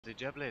The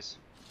Japanese.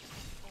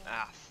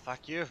 Ah,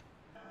 fuck you.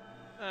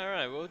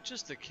 Alright, well,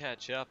 just to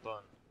catch up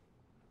on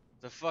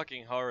the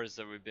fucking horrors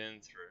that we've been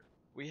through.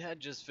 We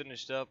had just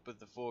finished up with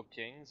the Four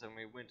Kings, and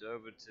we went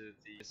over to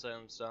the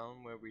Asylum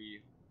Sound where we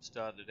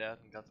started out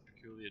and got the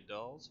Peculiar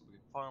Dolls. We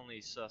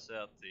finally suss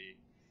out the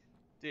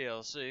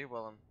DLC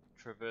while I'm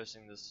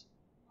traversing this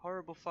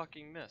horrible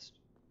fucking mist.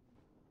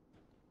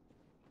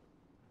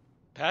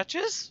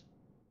 Patches?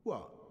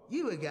 What?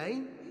 You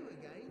again?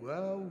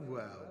 Well,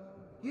 well.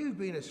 You've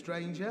been a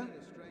stranger.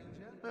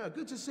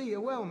 Good to see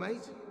you well,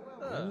 mate.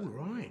 All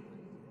right.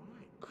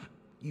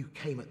 You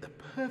came at the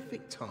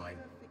perfect time.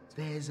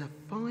 There's a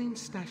fine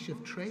stash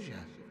of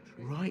treasure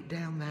right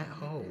down that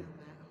hole.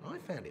 I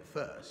found it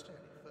first,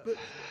 but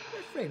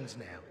we're friends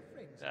now.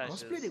 I'll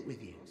split it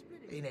with you.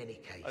 In any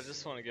case, I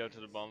just want to go to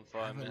the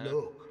bonfire, man. have a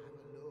look.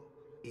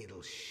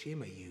 It'll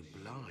shimmer you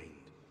blind.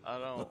 I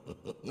don't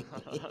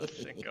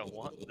think I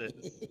want this.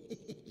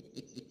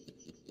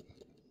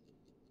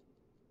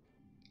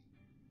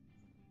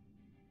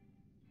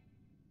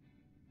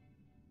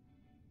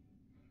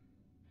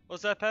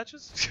 What's that,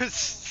 Patches?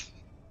 This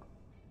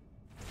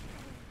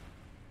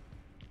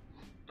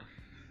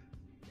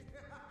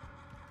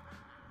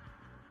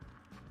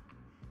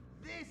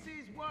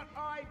is what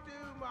I do,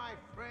 my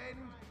friend.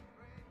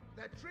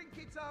 The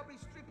trinkets I'll be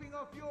stripping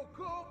off your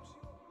corpse,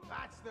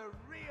 that's the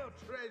real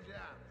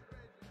treasure.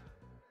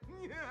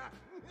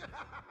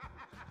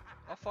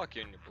 I'll fuck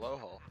you in your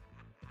blowhole.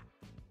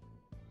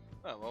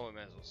 Oh, well, we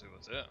may as well see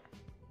what's there.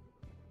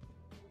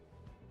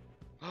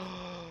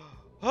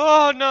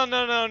 Oh, no,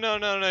 no, no, no,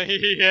 no, no.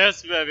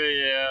 Yes, baby,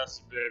 yes,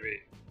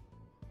 baby.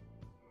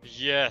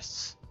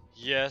 Yes,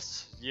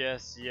 yes,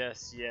 yes,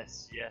 yes,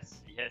 yes, yes,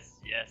 yes,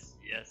 yes,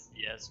 yes,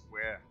 yes.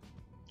 Where?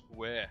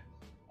 Where?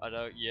 I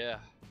don't, yeah.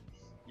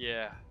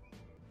 Yeah.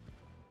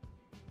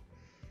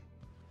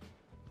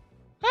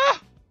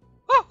 Ah!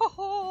 Oh, oh,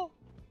 oh.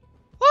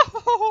 Oh,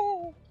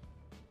 oh.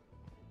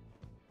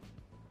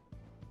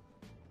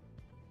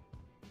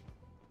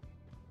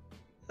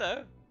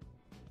 Hello.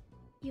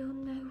 You're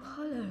no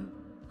hollow,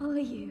 are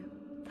you?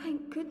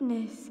 Thank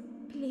goodness.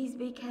 Please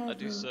be careful. I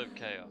do serve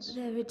chaos.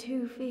 There are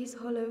two fierce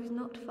hollows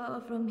not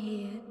far from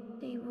here.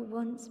 They were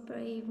once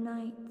brave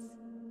knights,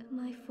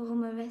 my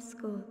former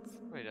escorts.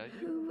 Wait, are you?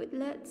 Who would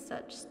let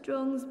such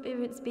strong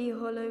spirits be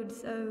hollowed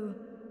so?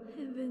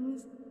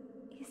 Heavens,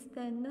 is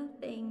there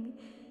nothing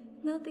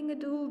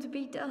at all to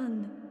be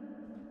done?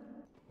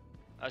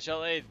 I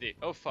shall aid thee.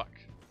 Oh fuck.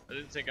 I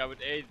didn't think I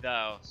would aid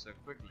thou so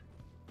quickly.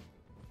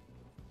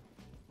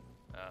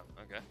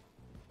 Okay.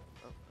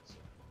 Oh, that's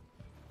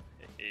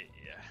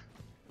yeah.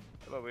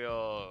 How about we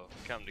all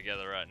come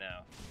together right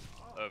now?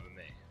 Over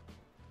me.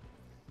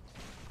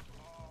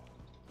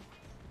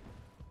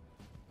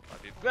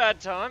 Might be a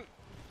bad time.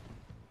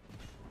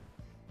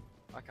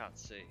 I can't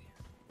see.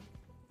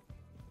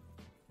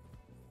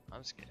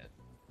 I'm scared.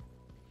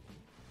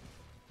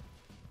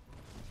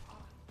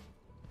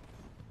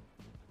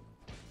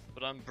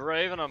 But I'm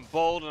brave and I'm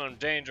bold and I'm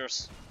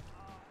dangerous.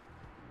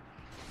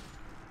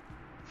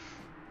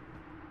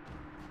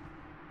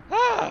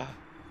 Ah!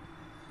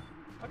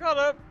 I got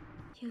up.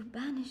 You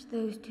banished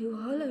those two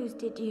hollows,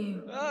 did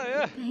you? Oh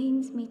yeah. It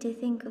pains me to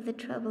think of the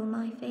trouble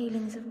my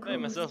failings have caused.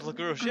 Made myself look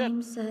real shit.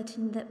 I'm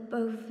certain that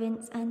both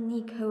Vince and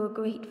Nico are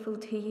grateful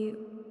to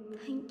you.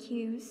 Thank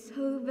you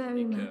so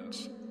very Nico.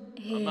 much.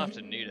 I'm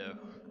after Nito.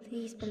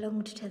 These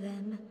belonged to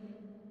them.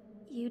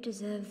 You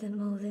deserve them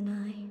more than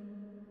I.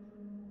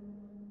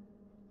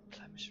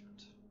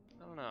 Blemishment.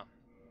 I don't know.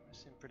 They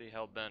seem pretty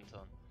hell bent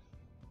on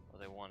what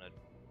they wanted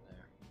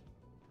there.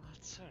 Oh,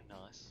 that's so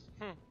nice.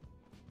 I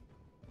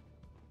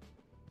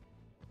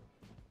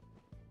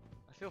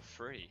feel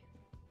free.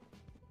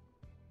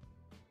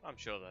 I'm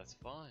sure that's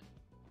fine.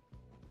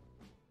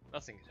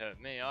 Nothing can hurt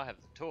me. I have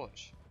the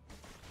torch.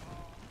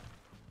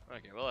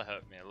 Okay, well, it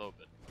hurt me a little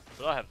bit,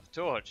 but I have the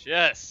torch.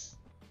 Yes.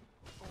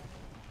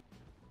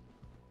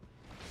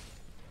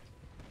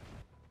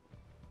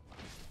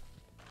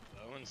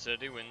 No one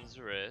said he wins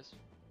the race.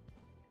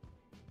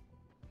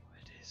 Oh,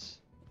 it is.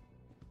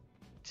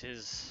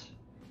 Tis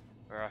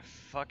where I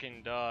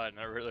fucking died, and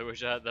I really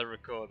wish I had that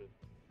recorded.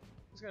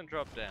 I was gonna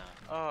drop down.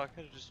 Oh, I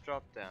could have just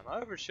dropped down. I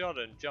overshot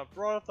it and jumped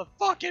right off the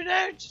fucking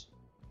edge!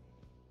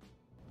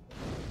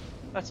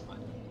 That's fine.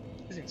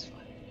 Everything's fine.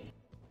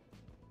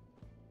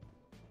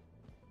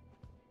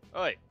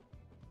 Oi!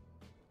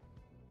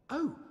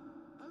 Oh,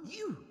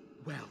 you?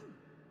 Well,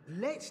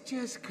 let's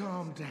just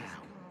calm down.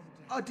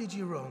 I did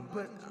you wrong,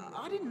 but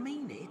I didn't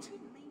mean it.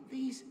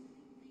 These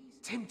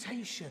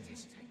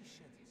temptations,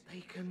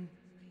 they can,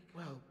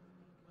 well,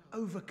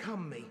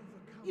 overcome me.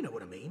 You know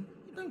what I mean,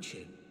 don't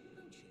you?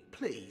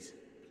 Please,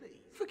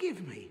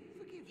 forgive me.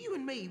 You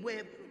and me,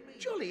 we're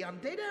jolly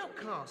undead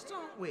outcasts,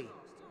 aren't we?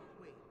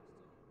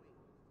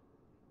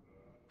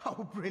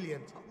 Oh,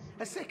 brilliant.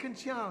 A second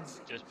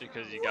chance. Just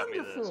because you got me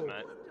this,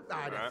 mate.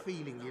 I had a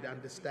feeling you'd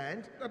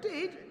understand. I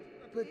did.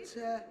 But, if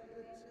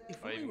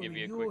I'll I even were give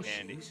you a in your quick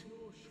handy. shoes,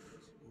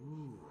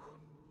 ooh,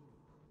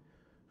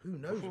 who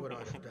knows what I'd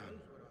have done.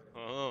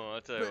 Oh,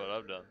 I'll tell you what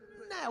I've done.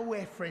 Now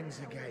we're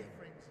friends again.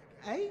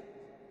 Eh?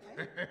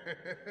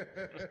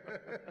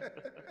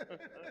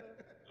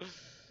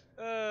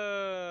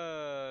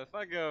 If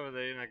I go over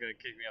there, you're not gonna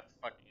kick me off the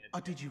fucking edge. I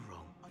did you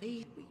wrong.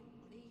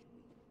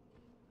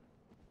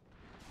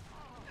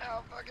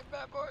 Ow, fucking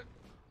bad boy.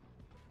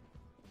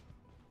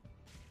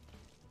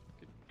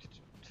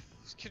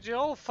 Could you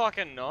all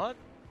fucking not?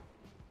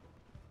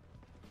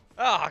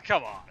 Ah, oh,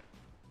 come on.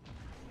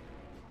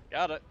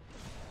 Got it.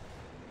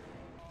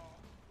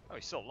 Oh,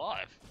 he's still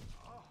alive.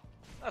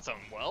 That's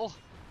unwell.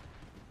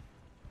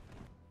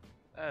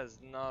 That is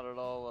not at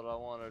all what I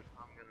wanted.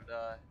 I'm gonna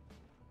die.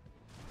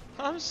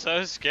 I'm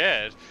so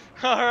scared.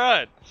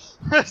 Alright.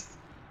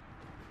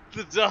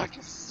 The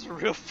darkness is a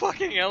real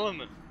fucking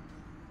element.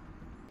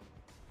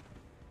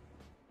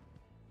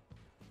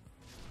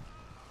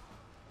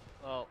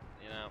 Well,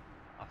 you know,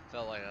 I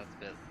felt like that's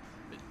a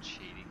bit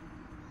cheating.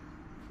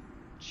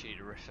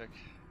 Cheaterific.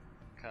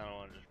 Kinda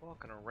wanna just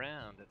walking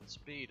around at the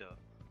speed of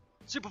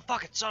super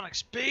fucking sonic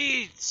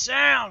speed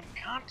sound,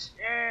 cunt!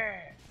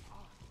 Yeah!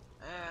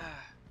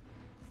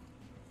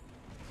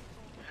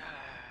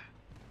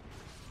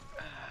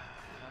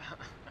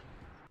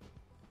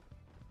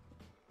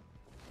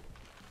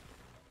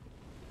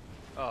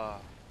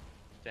 Oh,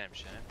 damn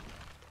shame.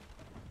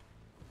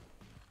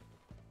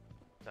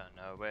 Don't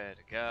know where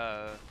to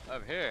go.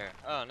 Over here.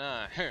 Oh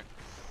no. This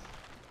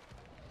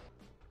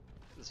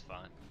is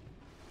fine.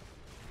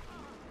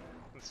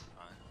 This is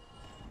fine.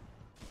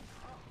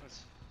 This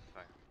is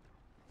fine.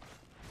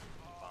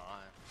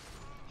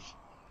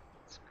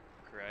 It's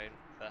great, in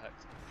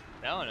fact.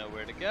 Now I know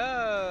where to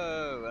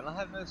go, and I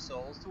have no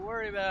souls to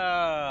worry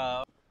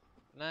about.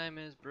 Name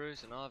is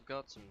Bruce, and I've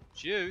got some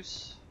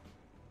juice.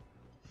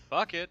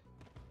 Fuck it.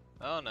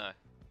 Oh no.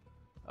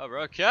 Oh,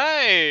 we're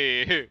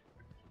okay!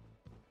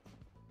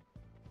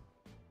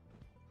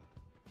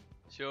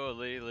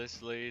 Surely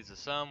this leads to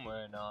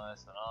somewhere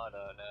nice, and I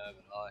don't know,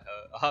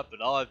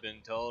 but I've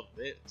been told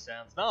it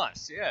sounds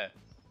nice, yeah.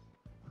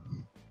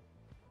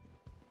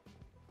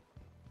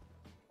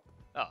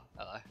 Oh,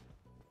 hello.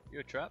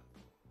 You a trap?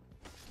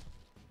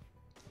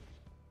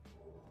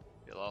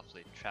 You're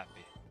awfully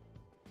trappy.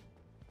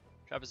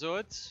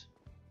 Trapezoids?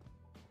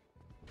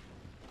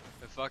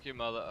 Oh, fuck your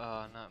mother.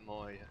 Oh, not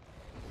more yet.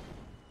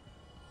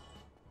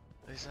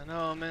 At least I know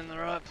I'm in the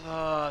right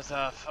place.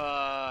 The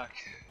fuck?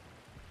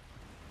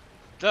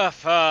 The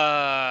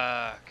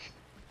fuck?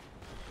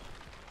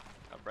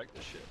 I break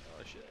this shit.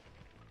 Oh shit.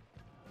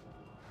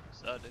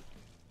 So I did.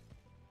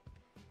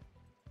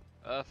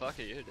 Oh fuck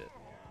it, you did.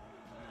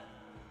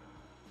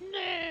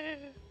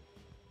 Nah,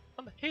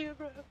 I'm a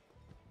hero.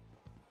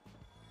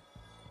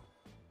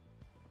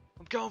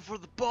 I'm going for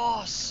the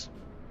boss.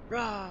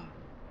 Rah.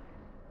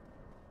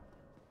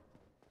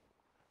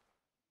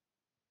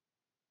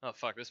 Oh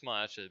fuck, this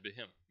might actually be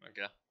him.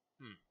 Okay.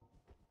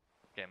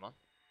 Game on.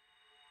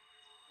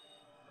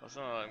 That's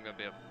not like I'm gonna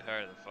be able to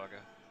parry the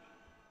fucker.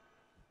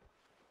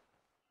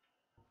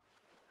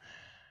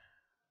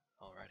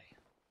 Alrighty.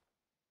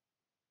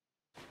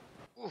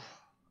 Ooh,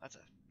 that's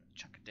a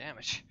chunk of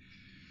damage.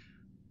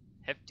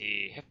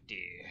 Hefty,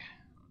 hefty.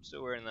 I'm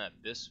still wearing that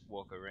Abyss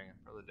Walker ring. I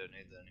probably don't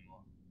need that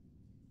anymore.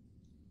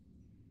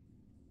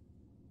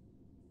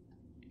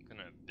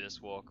 Gonna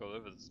Abyss walk all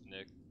over this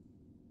Nick.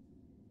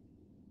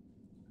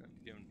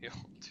 Giving me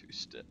all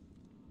two-step.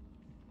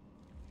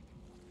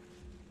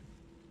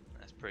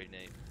 That's pretty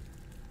neat.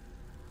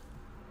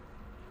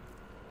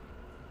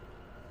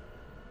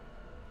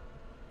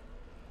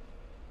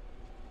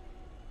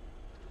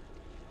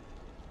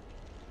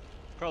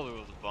 Probably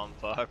with a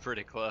bonfire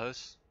pretty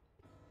close.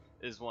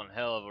 Is one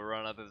hell of a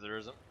run up if there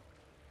isn't.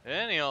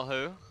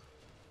 Anywho.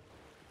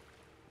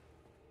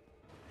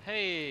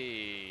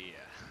 Hey.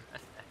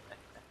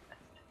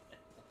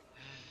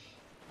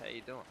 How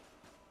you doing?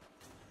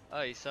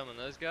 Oh, you summon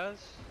those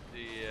guys?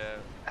 The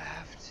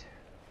aft.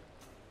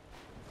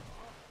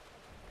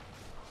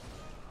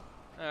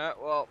 Alright,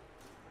 well,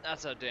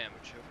 that's our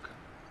damage. Okay.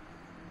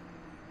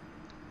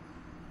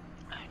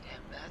 Ah,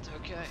 damn, that's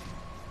okay.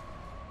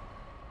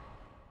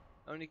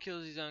 Only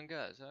kills his own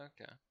guys.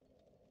 Okay.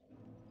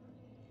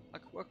 I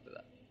can work with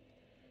that.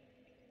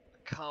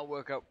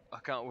 I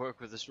can't work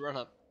with this run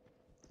up.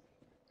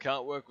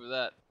 Can't work with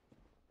that.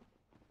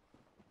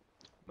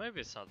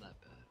 Maybe it's not that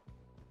bad.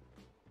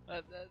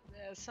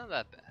 It's not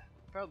that bad.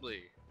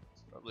 Probably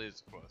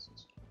is the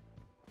closest.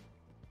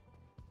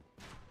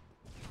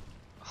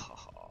 Oh,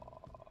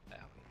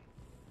 ow.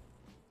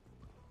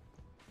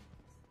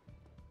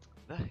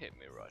 That hit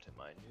me right in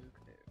my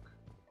nuke.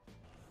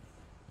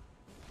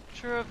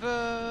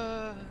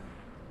 Traverse.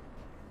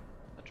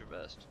 I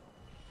traversed.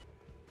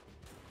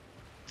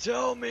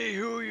 Tell me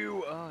who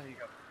you are. You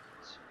got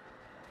this.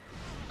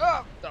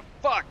 Oh, the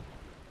fuck!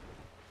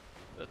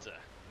 That's a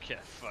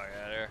cat fuck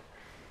out of here.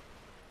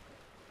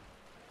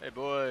 Hey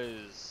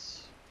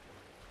boys,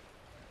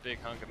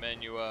 big hunk of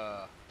men you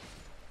are.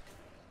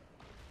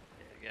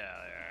 Yeah, get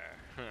out of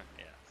there.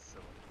 Yeah,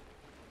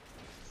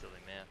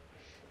 silly man.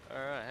 All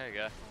right, hey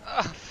guy.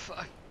 Oh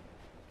fuck.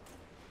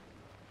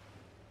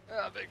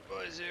 Ah, big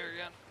boy's here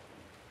again.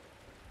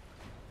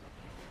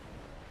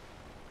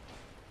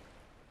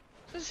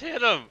 Just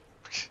hit him!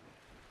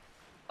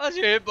 Why's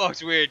your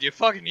hitbox weird? You're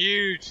fucking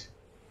huge!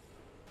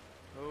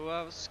 Oh,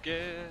 I was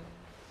scared.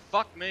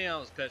 Fuck me, I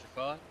was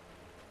petrified.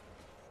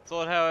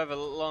 Thought however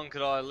long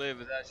could I live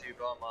without you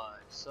by my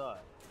side.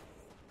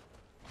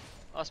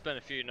 I spent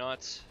a few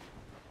nights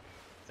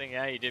thinking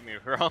how you did me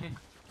wrong.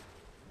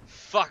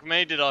 Fuck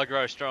me, did I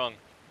grow strong.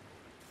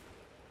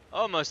 I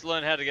almost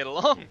learned how to get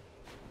along.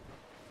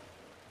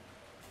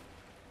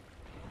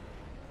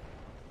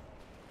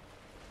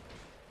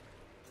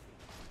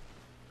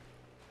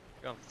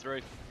 Gone for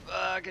 3.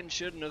 Fucking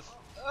shouldn't have.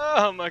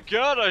 Oh my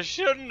god, I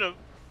shouldn't have.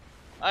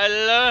 I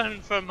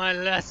learned from my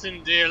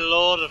lesson, dear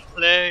Lord of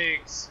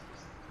Plagues.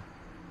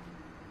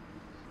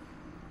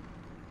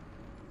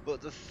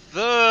 But the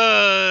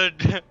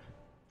third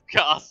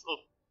castle.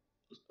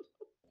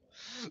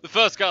 The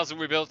first castle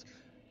we built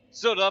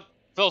stood up,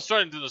 fell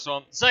straight into the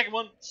swamp. The second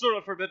one stood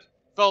up for a bit,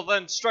 fell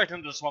then straight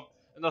into the swamp.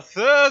 And the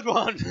third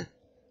one.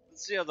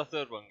 Let's see how the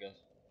third one goes.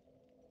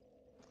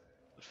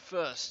 But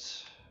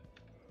first,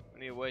 we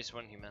need to waste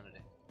one humanity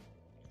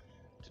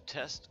to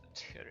test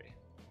Terry.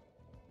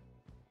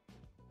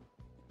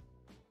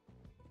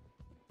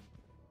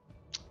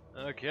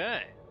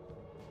 Okay.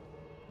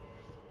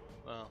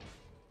 Well.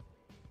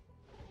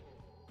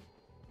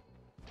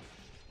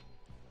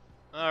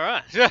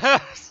 Alright.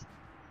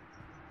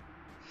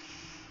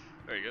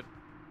 Very good.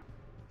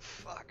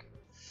 Fuck.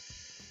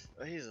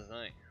 Well, here's the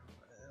thing.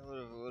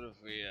 What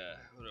if we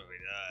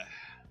die?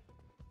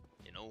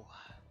 You know?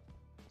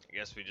 I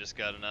guess we just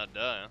gotta not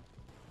die, huh?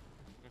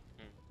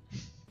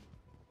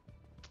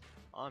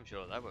 I'm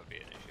sure that would be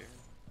an issue.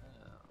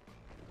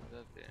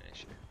 That'd be an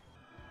issue.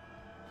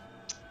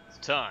 It's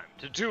time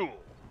to duel!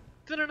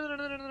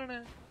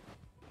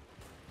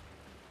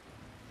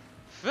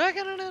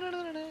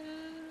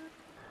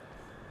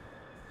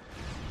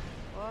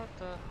 What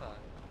the fuck?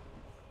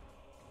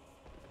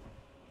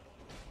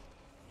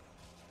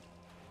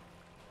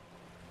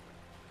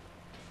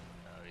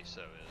 Oh, he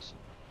so is.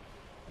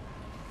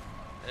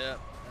 Yep,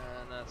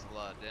 and that's a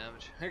lot of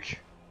damage.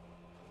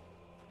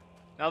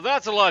 Now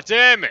that's a lot of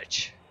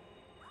damage!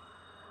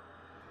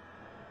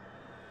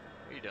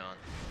 What are you doing?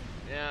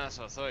 Yeah, that's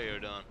what I thought you were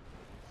doing.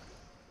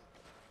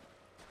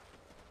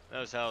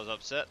 Notice how I was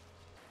upset?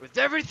 With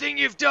everything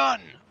you've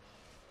done!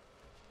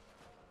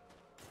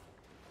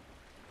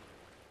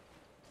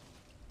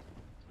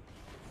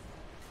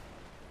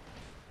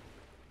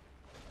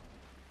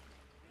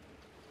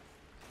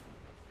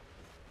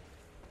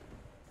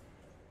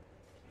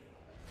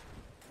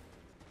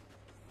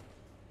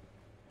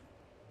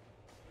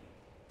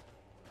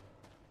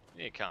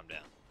 You need to calm down.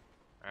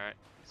 Alright?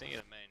 You think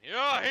you're the main hero?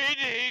 Oh,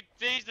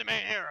 he's the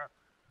main hero!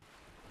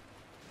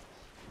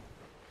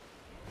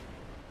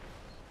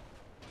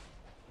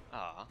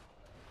 Aw.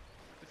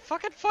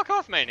 Fucking fuck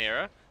off, main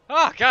hero!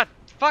 Oh god,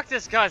 fuck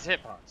this guy's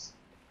hitbox.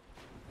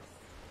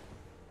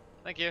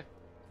 Thank you.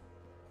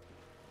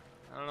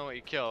 I don't know what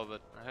you killed,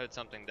 but I heard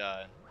something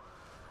die.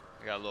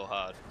 I got a little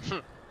hard.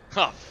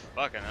 Oh,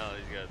 fucking hell,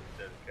 these guys are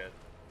dead as cat.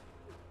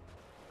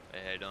 Hey,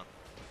 how you doing?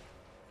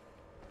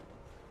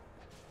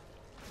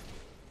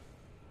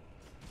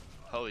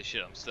 Holy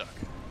shit, I'm stuck.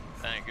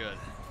 Thank good.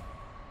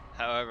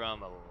 However,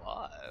 I'm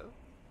alive.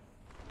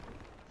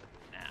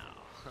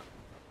 Now.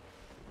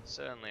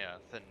 Certainly a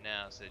for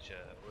now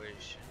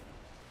situation.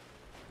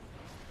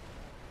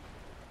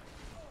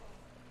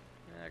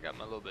 Yeah, I got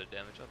my little bit of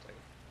damage, I'll take it.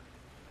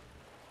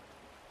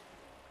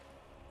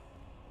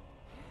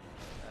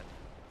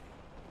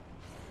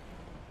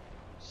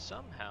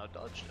 Somehow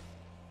dodged it.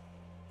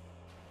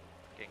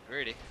 Getting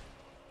greedy.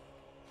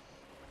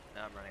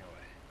 Now I'm running away.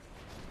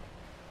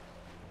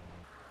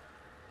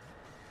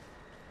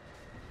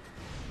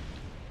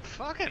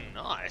 Fucking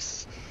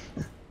nice.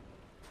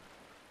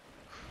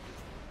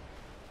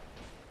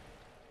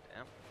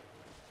 Damn.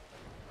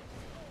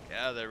 Get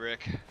out of there,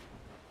 Rick.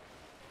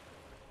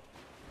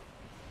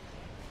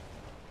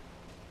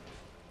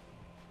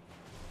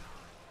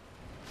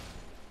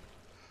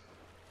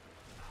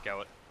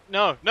 Go it.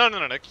 No, no, no,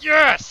 no, no.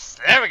 Yes!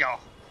 There we go.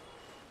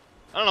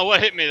 I don't know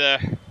what hit me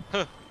there.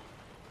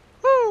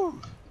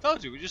 Woo!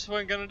 Told you, we just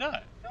weren't gonna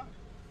die.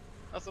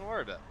 Nothing to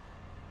worry about.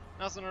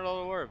 Nothing at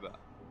all to worry about.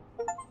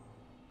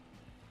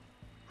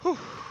 Whew.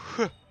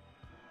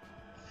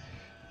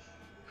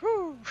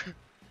 Whew.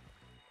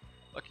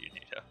 Fuck you,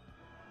 Nito.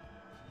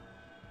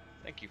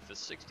 Thank you for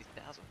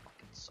 60,000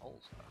 fucking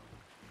souls,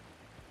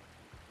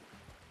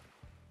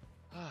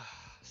 bro.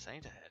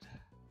 Saint ahead.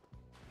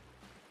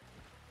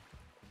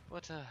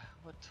 What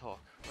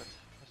talk? What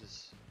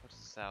is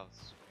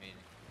South's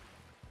meaning?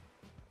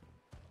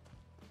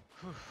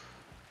 Whew.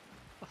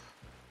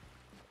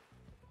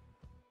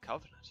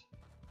 Covenant.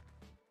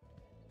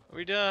 Are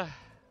we done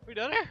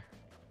here?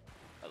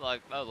 I'd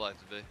like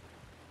to be.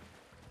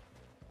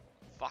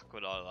 Fuck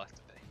would I like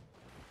to be?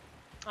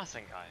 I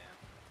think I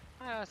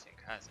am. I think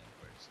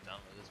we're just done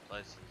with this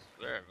place. Is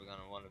we're ever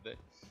gonna want to be.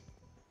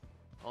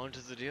 On to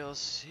the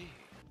DLC.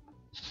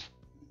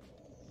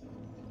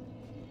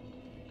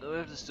 Do we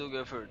have to still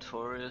go for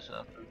Artorias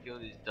after we kill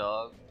these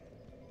dogs?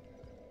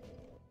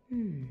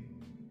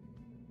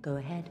 Go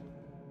ahead.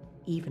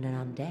 Even an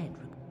undead.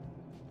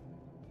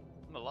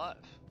 I'm alive.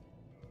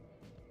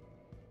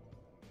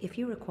 If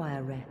you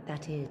require rest,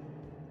 that is,